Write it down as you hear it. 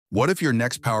What if your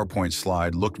next PowerPoint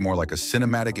slide looked more like a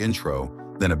cinematic intro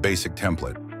than a basic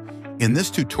template? In this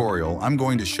tutorial, I'm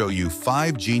going to show you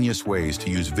 5 genius ways to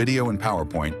use video in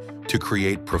PowerPoint to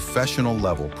create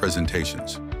professional-level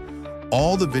presentations.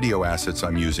 All the video assets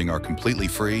I'm using are completely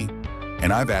free,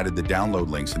 and I've added the download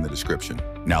links in the description.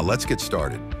 Now let's get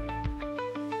started.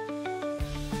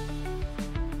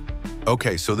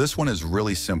 Okay, so this one is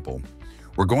really simple.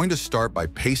 We're going to start by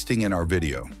pasting in our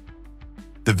video.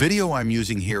 The video I'm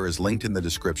using here is linked in the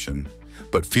description,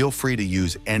 but feel free to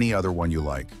use any other one you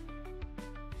like.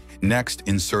 Next,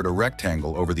 insert a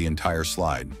rectangle over the entire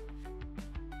slide.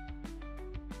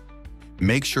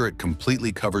 Make sure it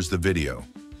completely covers the video.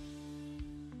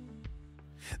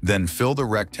 Then fill the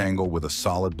rectangle with a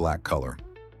solid black color.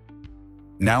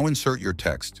 Now insert your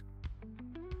text.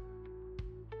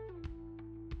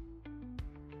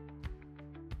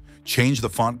 Change the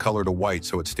font color to white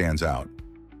so it stands out.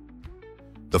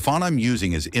 The font I'm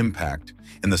using is Impact,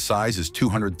 and the size is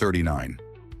 239.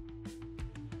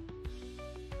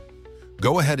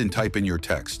 Go ahead and type in your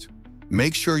text.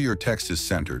 Make sure your text is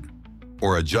centered,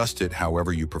 or adjust it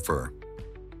however you prefer.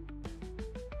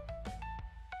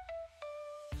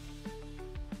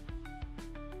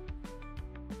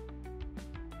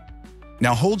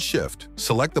 Now hold Shift,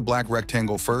 select the black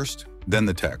rectangle first, then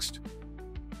the text.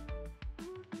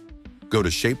 Go to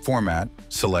Shape Format,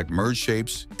 select Merge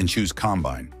Shapes, and choose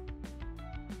Combine.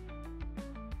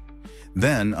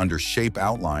 Then, under Shape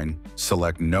Outline,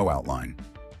 select No Outline.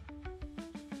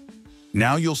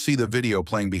 Now you'll see the video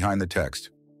playing behind the text,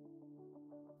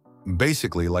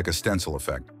 basically like a stencil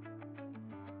effect.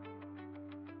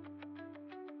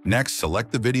 Next,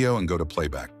 select the video and go to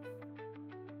Playback.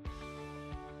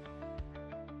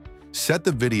 Set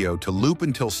the video to loop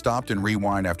until stopped and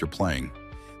rewind after playing.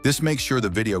 This makes sure the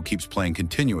video keeps playing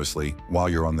continuously while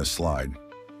you're on this slide.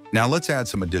 Now let's add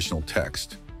some additional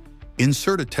text.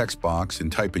 Insert a text box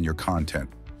and type in your content.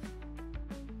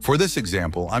 For this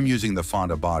example, I'm using the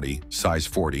font Body, size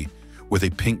 40, with a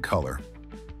pink color.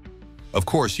 Of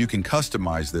course, you can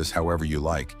customize this however you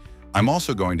like. I'm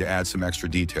also going to add some extra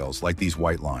details like these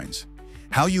white lines.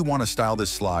 How you want to style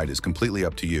this slide is completely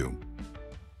up to you.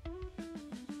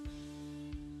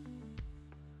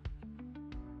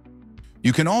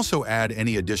 You can also add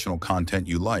any additional content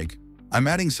you like. I'm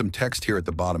adding some text here at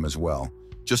the bottom as well,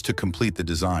 just to complete the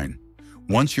design.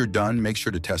 Once you're done, make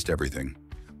sure to test everything.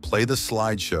 Play the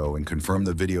slideshow and confirm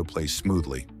the video plays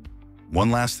smoothly.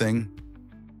 One last thing.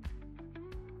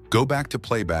 Go back to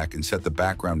playback and set the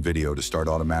background video to start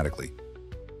automatically.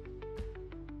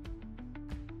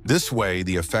 This way,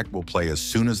 the effect will play as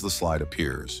soon as the slide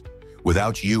appears,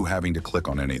 without you having to click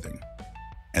on anything.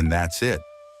 And that's it.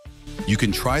 You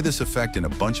can try this effect in a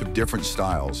bunch of different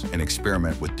styles and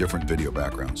experiment with different video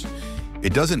backgrounds.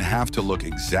 It doesn't have to look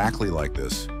exactly like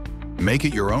this. Make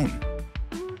it your own.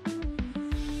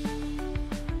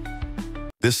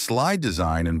 This slide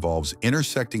design involves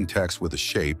intersecting text with a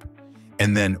shape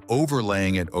and then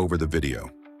overlaying it over the video.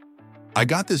 I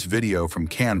got this video from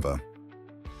Canva.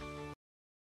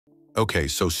 Okay,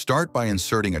 so start by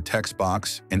inserting a text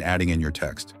box and adding in your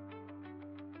text.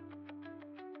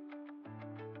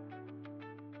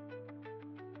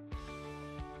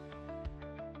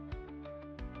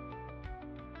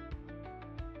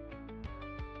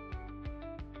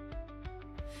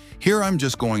 Here I'm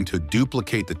just going to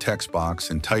duplicate the text box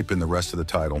and type in the rest of the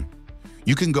title.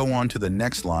 You can go on to the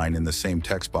next line in the same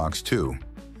text box too.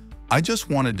 I just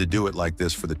wanted to do it like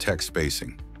this for the text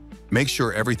spacing. Make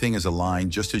sure everything is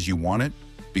aligned just as you want it,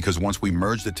 because once we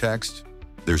merge the text,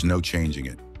 there's no changing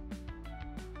it.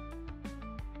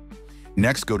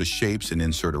 Next, go to Shapes and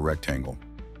insert a rectangle.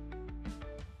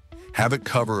 Have it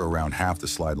cover around half the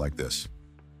slide like this.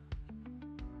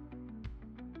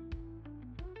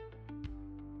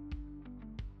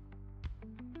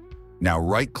 Now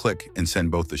right-click and send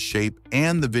both the shape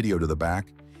and the video to the back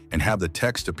and have the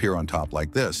text appear on top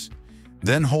like this.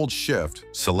 Then hold Shift,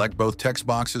 select both text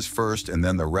boxes first and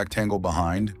then the rectangle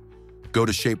behind. Go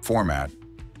to Shape Format,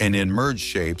 and in Merge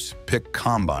Shapes, pick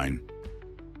Combine.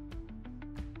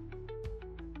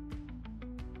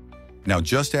 Now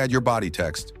just add your body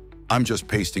text. I'm just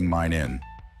pasting mine in.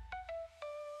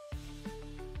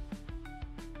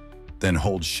 Then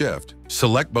hold Shift,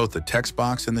 select both the text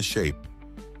box and the shape,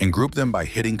 and group them by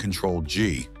hitting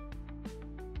Ctrl-G.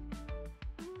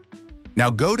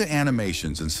 Now go to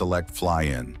Animations and select Fly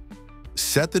In.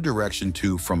 Set the direction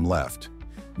to From Left,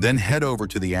 then head over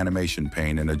to the Animation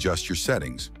pane and adjust your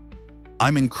settings.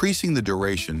 I'm increasing the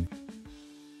duration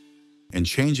and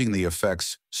changing the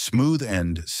effect's Smooth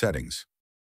End settings.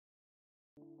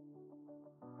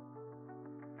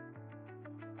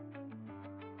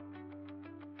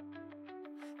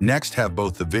 Next, have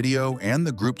both the video and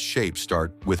the grouped shape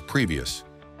start with previous.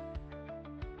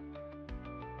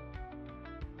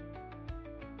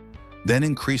 Then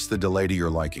increase the delay to your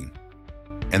liking.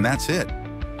 And that's it.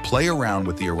 Play around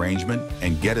with the arrangement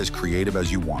and get as creative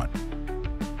as you want.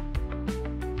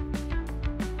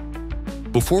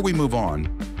 Before we move on,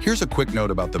 here's a quick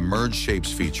note about the Merge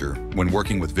Shapes feature when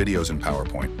working with videos in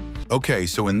PowerPoint. Okay,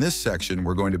 so in this section,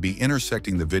 we're going to be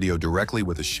intersecting the video directly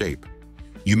with a shape.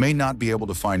 You may not be able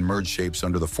to find Merge Shapes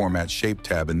under the Format Shape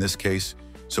tab in this case,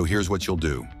 so here's what you'll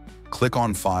do. Click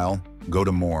on File, go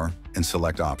to More, and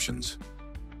select Options.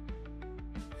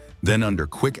 Then under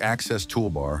Quick Access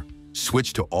Toolbar,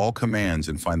 switch to All Commands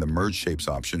and find the Merge Shapes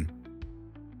option.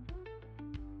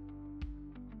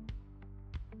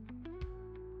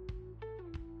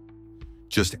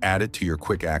 Just add it to your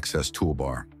Quick Access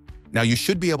toolbar. Now you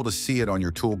should be able to see it on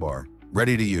your toolbar,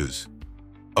 ready to use.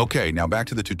 Okay, now back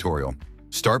to the tutorial.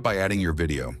 Start by adding your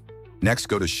video. Next,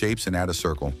 go to Shapes and add a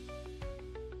circle.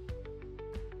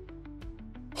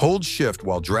 Hold Shift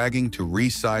while dragging to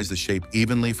resize the shape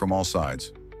evenly from all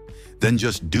sides. Then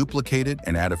just duplicate it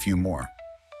and add a few more.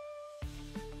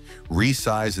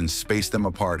 Resize and space them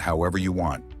apart however you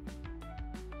want.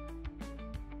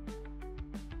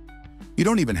 You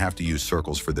don't even have to use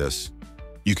circles for this.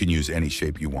 You can use any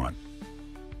shape you want.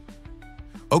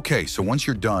 Okay, so once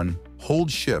you're done,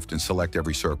 hold Shift and select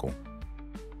every circle.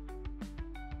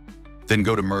 Then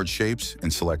go to Merge Shapes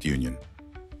and select Union.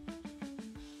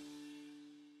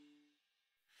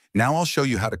 Now I'll show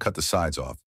you how to cut the sides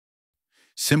off.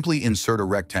 Simply insert a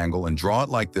rectangle and draw it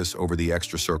like this over the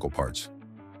extra circle parts.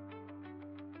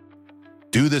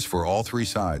 Do this for all three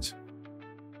sides.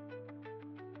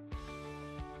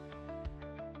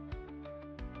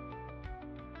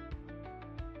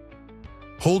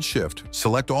 Hold Shift,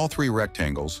 select all three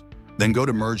rectangles, then go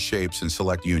to Merge Shapes and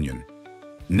select Union.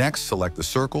 Next, select the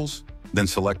circles, then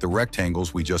select the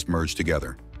rectangles we just merged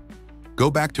together.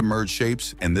 Go back to Merge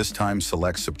Shapes and this time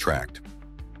select Subtract.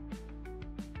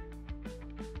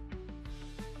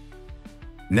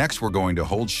 Next, we're going to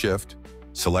hold Shift,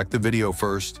 select the video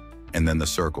first, and then the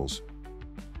circles.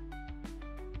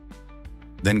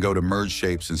 Then go to Merge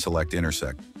Shapes and select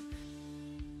Intersect.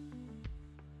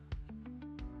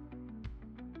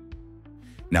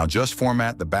 Now just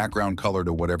format the background color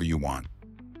to whatever you want.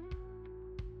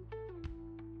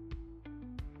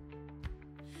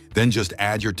 Then just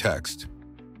add your text.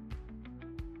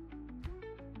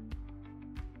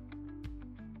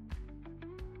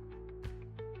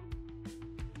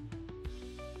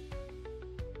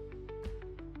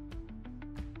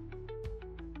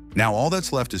 Now all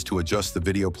that's left is to adjust the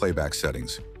video playback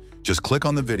settings. Just click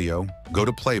on the video, go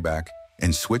to Playback,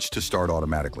 and switch to Start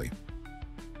automatically.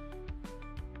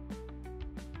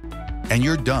 And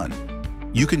you're done.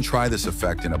 You can try this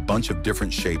effect in a bunch of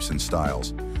different shapes and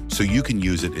styles, so you can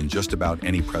use it in just about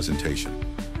any presentation.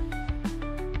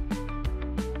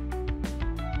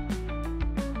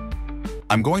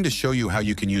 I'm going to show you how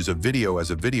you can use a video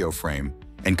as a video frame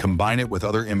and combine it with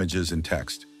other images and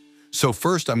text. So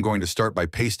first, I'm going to start by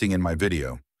pasting in my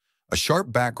video. A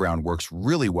sharp background works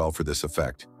really well for this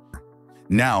effect.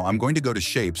 Now, I'm going to go to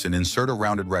Shapes and insert a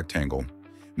rounded rectangle.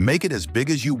 Make it as big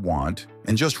as you want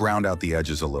and just round out the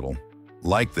edges a little,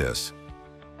 like this.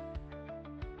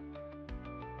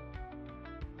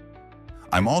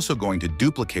 I'm also going to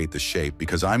duplicate the shape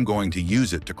because I'm going to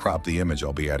use it to crop the image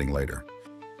I'll be adding later.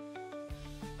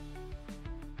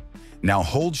 Now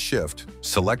hold Shift,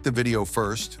 select the video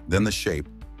first, then the shape,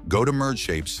 go to Merge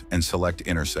Shapes and select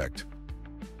Intersect.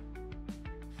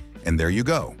 And there you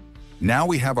go. Now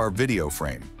we have our video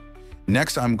frame.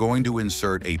 Next, I'm going to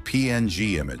insert a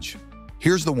PNG image.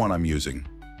 Here's the one I'm using.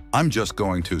 I'm just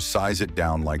going to size it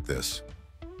down like this.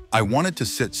 I want it to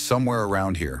sit somewhere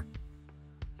around here.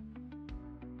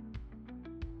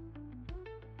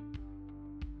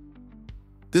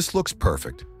 This looks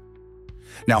perfect.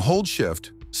 Now hold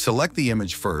Shift, select the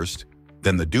image first,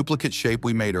 then the duplicate shape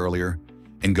we made earlier,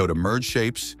 and go to Merge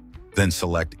Shapes, then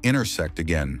select Intersect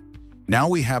again. Now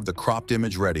we have the cropped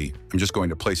image ready. I'm just going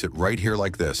to place it right here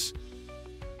like this.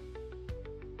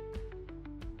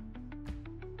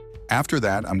 After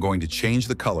that, I'm going to change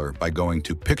the color by going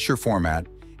to Picture Format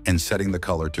and setting the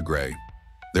color to gray.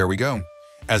 There we go.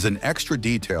 As an extra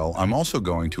detail, I'm also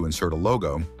going to insert a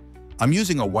logo. I'm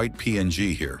using a white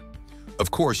PNG here.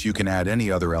 Of course, you can add any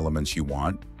other elements you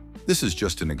want. This is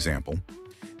just an example.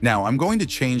 Now, I'm going to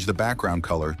change the background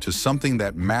color to something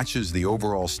that matches the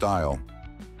overall style.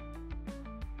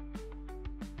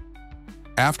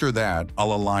 After that,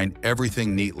 I'll align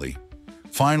everything neatly.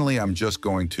 Finally, I'm just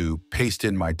going to paste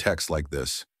in my text like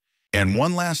this. And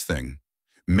one last thing,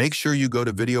 Make sure you go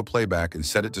to video playback and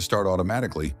set it to start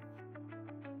automatically.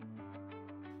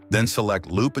 Then select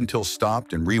loop until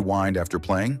stopped and rewind after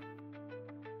playing.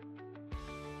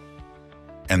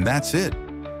 And that's it.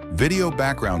 Video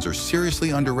backgrounds are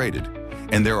seriously underrated,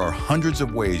 and there are hundreds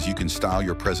of ways you can style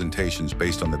your presentations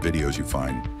based on the videos you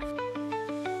find.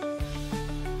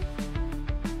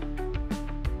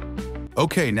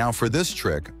 Okay, now for this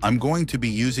trick, I'm going to be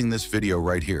using this video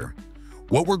right here.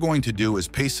 What we're going to do is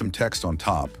paste some text on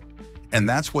top, and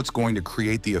that's what's going to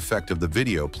create the effect of the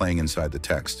video playing inside the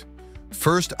text.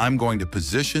 First, I'm going to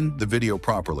position the video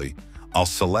properly. I'll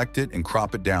select it and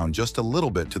crop it down just a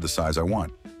little bit to the size I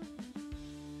want.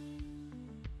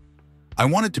 I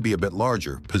want it to be a bit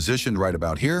larger, positioned right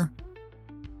about here.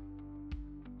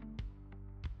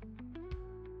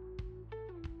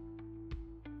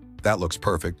 That looks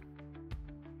perfect.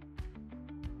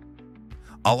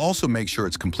 I'll also make sure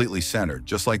it's completely centered,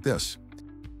 just like this.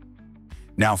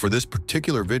 Now for this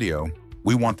particular video,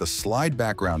 we want the slide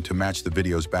background to match the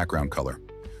video's background color.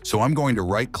 So I'm going to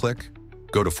right-click,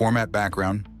 go to Format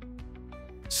Background,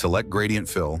 select Gradient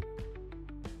Fill,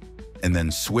 and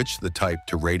then switch the type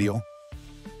to Radial.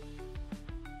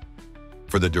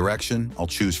 For the direction, I'll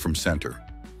choose from Center.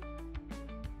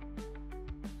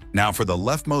 Now for the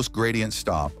leftmost gradient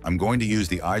stop, I'm going to use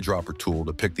the eyedropper tool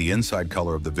to pick the inside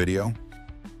color of the video.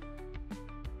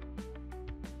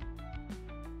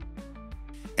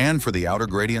 And for the outer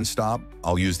gradient stop,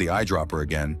 I'll use the eyedropper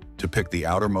again to pick the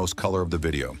outermost color of the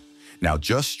video. Now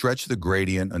just stretch the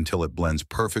gradient until it blends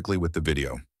perfectly with the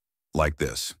video, like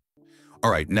this.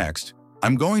 All right, next,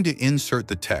 I'm going to insert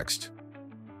the text.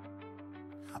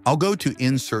 I'll go to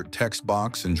Insert Text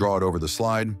Box and draw it over the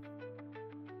slide.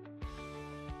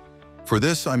 For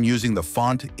this, I'm using the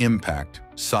font Impact,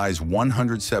 size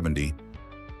 170,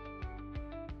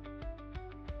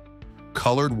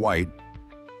 colored white,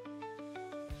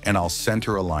 and I'll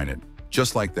center align it,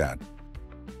 just like that.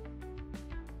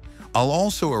 I'll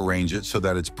also arrange it so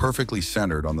that it's perfectly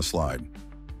centered on the slide.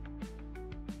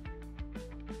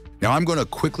 Now I'm going to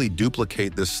quickly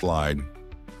duplicate this slide.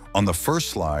 On the first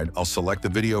slide, I'll select the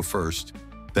video first,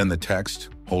 then the text,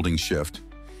 holding Shift,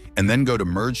 and then go to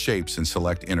Merge Shapes and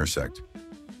select Intersect.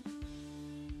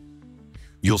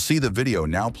 You'll see the video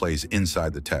now plays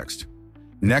inside the text.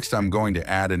 Next, I'm going to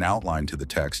add an outline to the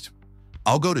text.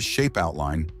 I'll go to Shape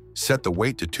Outline, set the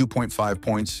weight to 2.5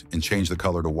 points, and change the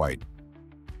color to white.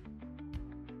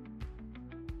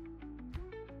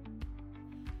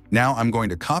 Now I'm going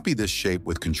to copy this shape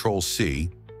with Ctrl-C,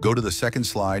 go to the second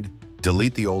slide,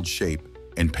 delete the old shape,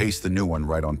 and paste the new one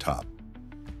right on top.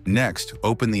 Next,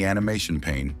 open the animation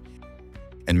pane,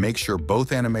 and make sure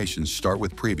both animations start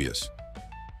with previous.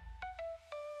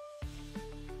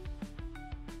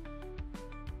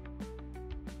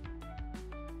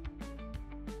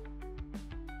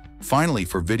 Finally,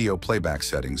 for video playback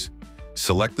settings,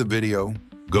 select the video,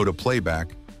 go to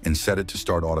Playback, and set it to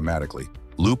start automatically.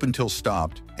 Loop until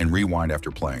stopped and rewind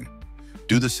after playing.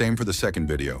 Do the same for the second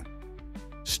video.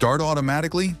 Start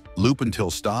automatically, loop until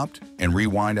stopped, and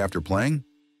rewind after playing.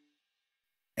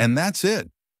 And that's it.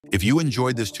 If you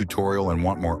enjoyed this tutorial and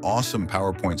want more awesome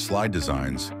PowerPoint slide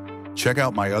designs, check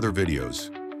out my other videos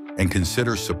and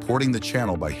consider supporting the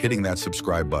channel by hitting that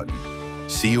subscribe button.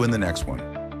 See you in the next one.